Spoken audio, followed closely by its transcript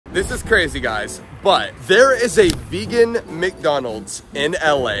This is crazy, guys, but there is a vegan McDonald's in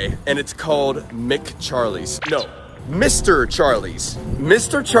LA, and it's called McCharlies. No, Mr.Charlies.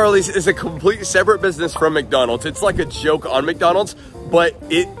 Mr.Charlies is a complete separate business from McDonald's. It's like a joke on McDonald's, but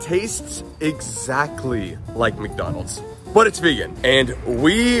it tastes exactly like McDonald's, but it's vegan, and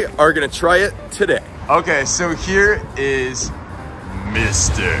we are gonna try it today. Okay, so here is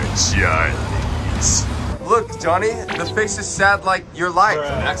Mr.Charlies. Look, Johnny, the face is sad like your life.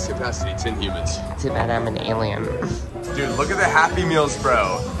 Max capacity, 10 humans. Too bad I'm an alien. Dude, look at the Happy Meals,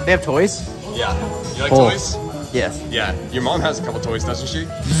 bro. They have toys? Yeah. You like toys? Yes. Yeah. Your mom has a couple toys, doesn't she?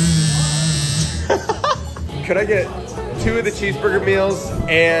 Could I get 2 of the cheeseburger meals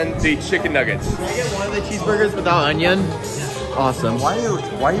and the chicken nuggets? Can I get 1 of the cheeseburgers without onion? Awesome. Why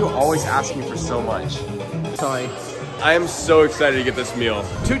are you always asking for so much? Sorry. I am so excited to get this meal.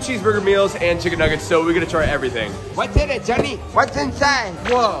 2 cheeseburger meals and chicken nuggets, so we're gonna try everything. What's in it, Johnny? What's inside?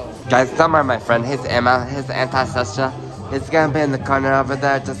 Whoa. Guys, don't mind my friend. His Emma, his anti-social. He's gonna be in the corner over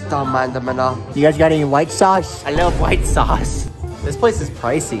there. Just don't mind him at all. You guys got any white sauce? I love white sauce. This place is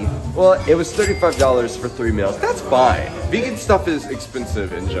pricey. Well, it was $35 for 3 meals. That's fine. Vegan stuff is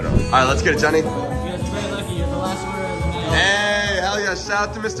expensive in general. All right, let's get it, Johnny. You're very lucky. You're the last order of the night. Hey, hell yeah, shout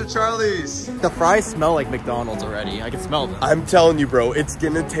out to Mr.Charlies. The fries smell like McDonald's already. I can smell them. I'm telling you, bro, it's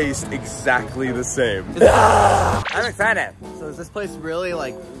gonna taste exactly the same. I'm excited. So is this place really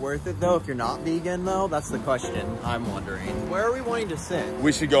like worth it though if you're not vegan though? That's the question I'm wondering. Where are we wanting to sit?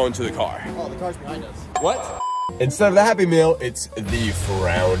 We should go into the car. Oh, the car's behind us. What? Instead of the Happy Meal, it's the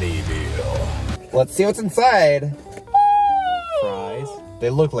Frowny Meal. Let's see what's inside. Fries. They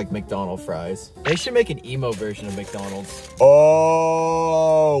look like McDonald's fries. They should make an emo version of McDonald's.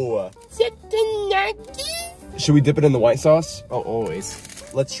 Oh! Should we dip it in the white sauce? Oh, always.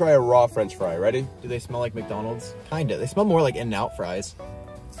 Let's try a raw French fry. Ready? Do they smell like McDonald's? Kinda. They smell more like In-N-Out fries.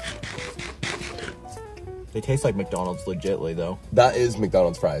 They taste like McDonald's legitly though. That is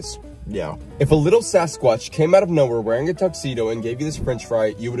McDonald's fries. Yeah. If a little Sasquatch came out of nowhere wearing a tuxedo and gave you this French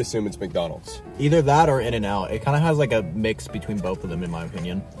fry, you would assume it's McDonald's. Either that or In-N-Out. It kind of has like a mix between both of them in my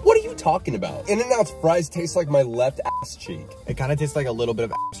opinion. What are you talking about? In-N-Out's fries taste like my left ass cheek. It kind of tastes like a little bit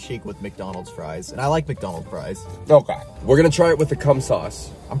of ass cheek with McDonald's fries. And I like McDonald's fries. Okay. We're gonna try it with the cum sauce.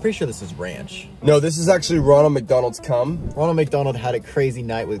 I'm pretty sure this is ranch. No, this is actually Ronald McDonald's cum. Ronald McDonald had a crazy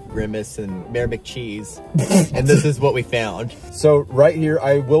night with Grimace and Mayor McCheese. And this is what we found. So right here,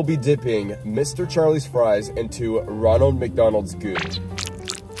 I will be dipping Mr.Charlies fries into Ronald McDonald's goo.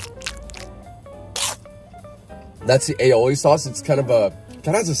 That's the aioli sauce. It's kind of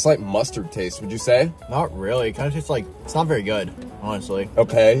has a slight mustard taste, would you say? Not really. It kind of tastes like, it's not very good, honestly.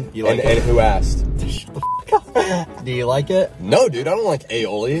 Okay. You like and who asked? Shut the fuck up. Do you like it? No, dude, I don't like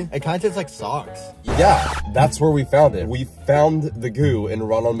aioli. It kind of tastes like socks. Yeah, that's where we found it. We found the goo in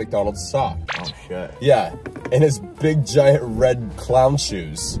Ronald McDonald's sock. Oh, shit. Yeah, in his big, giant red clown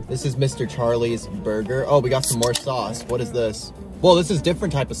shoes. This is Mr.Charlies burger. Oh, we got some more sauce. What is this? Well, this is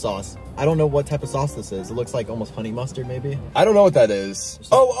different type of sauce. I don't know what type of sauce this is. It looks like almost honey mustard, maybe. I don't know what that is.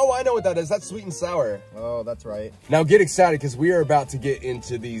 Oh, I know what that is. That's sweet and sour. Oh, that's right. Now get excited because we are about to get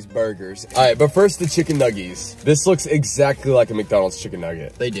into these burgers. All right, but first the chicken nuggies. This looks exactly like a McDonald's chicken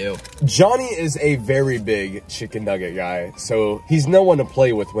nugget. They do. Johnny is a very big chicken nugget guy, so he's no one to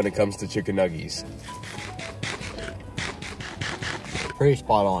play with when it comes to chicken nuggies. Pretty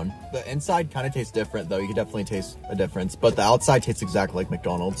spot on. The inside kind of tastes different though. You can definitely taste a difference, but the outside tastes exactly like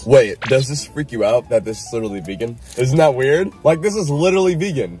McDonald's. Wait, does this freak you out that this is literally vegan? Isn't that weird? Like, this is literally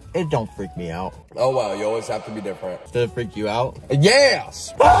vegan. It don't freak me out. Oh wow, you always have to be different. Did it freak you out?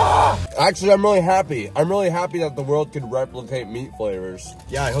 Yes! Ah! Actually, I'm really happy. I'm really happy that the world could replicate meat flavors.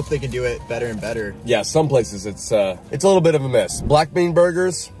 Yeah, I hope they can do it better and better. Yeah, some places it's a little bit of a miss. Black bean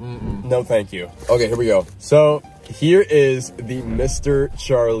burgers? No thank you. Okay, here we go. So, here is the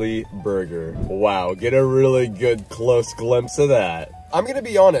Mr.Charlie burger. Wow, get a really good close glimpse of that. I'm gonna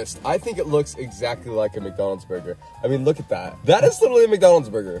be honest, I think it looks exactly like a McDonald's burger. I mean, look at that. That is literally a McDonald's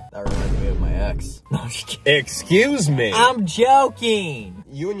burger. That reminds me of my ex. No, I'm just kidding. Excuse me. I'm joking.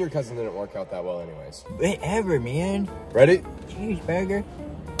 You and your cousin didn't work out that well anyways. Whatever, man. Ready? Cheeseburger.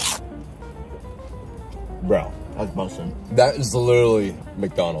 Bro. That's busting. That is literally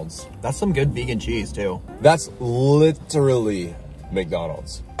McDonald's. That's some good vegan cheese, too. That's literally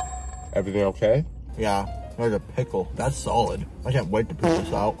McDonald's. Everything okay? Yeah, like a pickle. That's solid. I can't wait to poop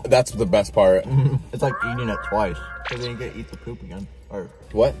this out. That's the best part. It's like eating it twice. So then you get to eat the poop again. Or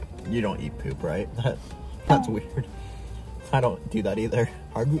what? You don't eat poop, right? That's weird. I don't do that either.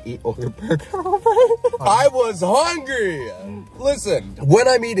 How do you eat over burger? I was hungry. Listen, when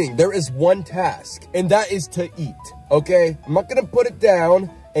I'm eating, there is one task, and that is to eat, okay? I'm not gonna put it down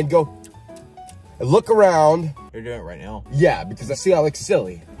and go look around. You're doing it right now. Yeah, because I see I look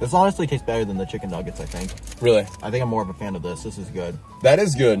silly. This honestly tastes better than the chicken nuggets, I think. Really? I think I'm more of a fan of this. This is good. That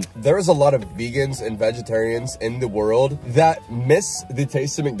is good. There is a lot of vegans and vegetarians in the world that miss the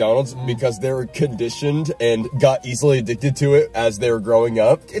taste of McDonald's because they were conditioned and got easily addicted to it as they were growing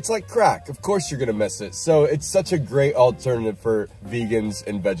up. It's like crack. Of course you're gonna miss it. So it's such a great alternative for vegans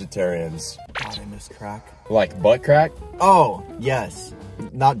and vegetarians. God, I miss crack. Like butt crack? Oh, yes.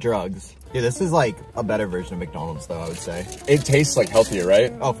 Not drugs. Yeah, this is like a better version of McDonald's though, I would say. It tastes like healthier,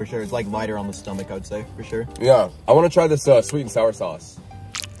 right? Oh, for sure. It's like lighter on the stomach, I would say, for sure. Yeah. I want to try this sweet and sour sauce.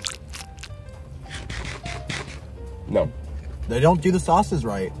 No. They don't do the sauces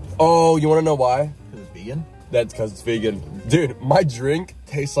right. Oh, you want to know why? Because it's vegan? That's because it's vegan. Dude, my drink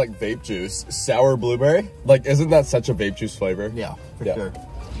tastes like vape juice. Sour blueberry. Like, isn't that such a vape juice flavor? Yeah, for sure.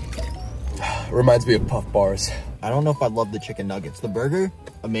 Reminds me of Puff Bars. I don't know if I love the chicken nuggets. The burger,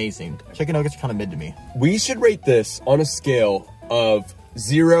 amazing. Chicken nuggets are kind of mid to me. We should rate this on a scale of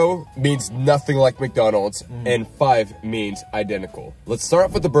 0 means nothing like McDonald's and 5 means identical. Let's start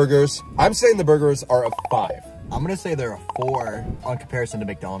off with the burgers. I'm saying the burgers are a 5. I'm gonna say they're a 4 on comparison to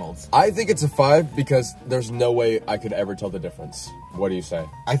McDonald's. I think it's a 5 because there's no way I could ever tell the difference. What do you say?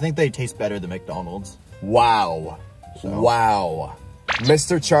 I think they taste better than McDonald's. Wow. Wow.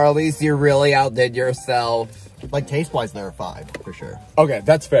 Mr. Charlies, you really outdid yourself. Like taste-wise, they're a 5 for sure. Okay,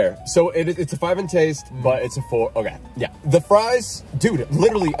 that's fair. So it's a 5 in taste, but it's a 4. Okay, yeah. The fries, dude,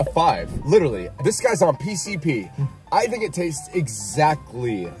 literally a 5. Literally. This guy's on PCP. I think it tastes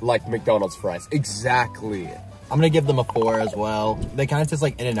exactly like McDonald's fries. Exactly. I'm gonna give them a 4 as well. They kind of taste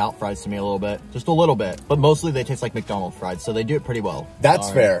like In-N-Out fries to me a little bit. Just a little bit. But mostly they taste like McDonald's fries, so they do it pretty well.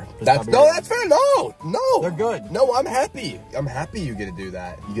 That's fair. That's fair. No. They're good. No, I'm happy. I'm happy you get to do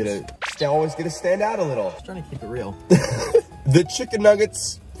that. You get to always get to stand out a little. Just trying to keep it real. The chicken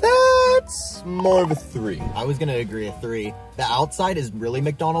nuggets, that's more of a 3. I was gonna agree a 3. The outside is really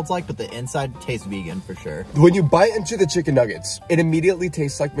McDonald's-like, but the inside tastes vegan for sure. When you bite into the chicken nuggets, it immediately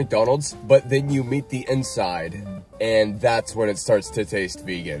tastes like McDonald's, but then you meet the inside, and that's when it starts to taste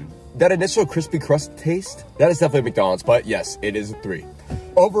vegan. That initial crispy crust taste, that is definitely McDonald's, but yes, it is a 3.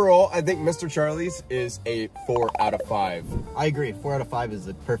 Overall, I think Mr. Charlies is a 4 out of 5. I agree. 4 out of 5 is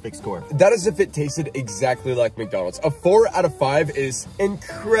the perfect score. That is if it tasted exactly like McDonald's. A 4 out of 5 is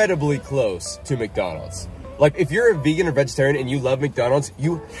incredibly close to McDonald's. Like, if you're a vegan or vegetarian and you love McDonald's,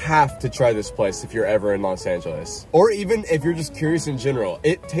 you have to try this place if you're ever in Los Angeles. Or even if you're just curious in general.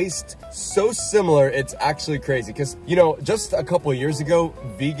 It tastes so similar, it's actually crazy. Because, you know, just a couple of years ago,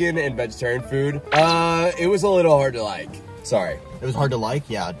 vegan and vegetarian food, it was a little hard to like. Sorry. It was hard to like?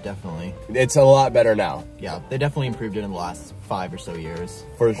 Yeah, definitely. It's a lot better now. Yeah, they definitely improved it in the last 5 or so years.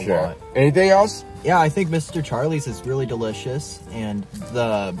 For sure. Anything else? Yeah, I think Mr. Charlie's is really delicious, and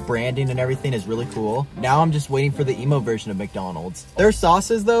the branding and everything is really cool. Now I'm just waiting for the emo version of McDonald's. Their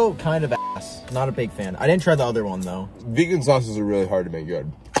sauces, though, kind of ass. Not a big fan. I didn't try the other one, though. Vegan sauces are really hard to make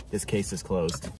good. This case is closed.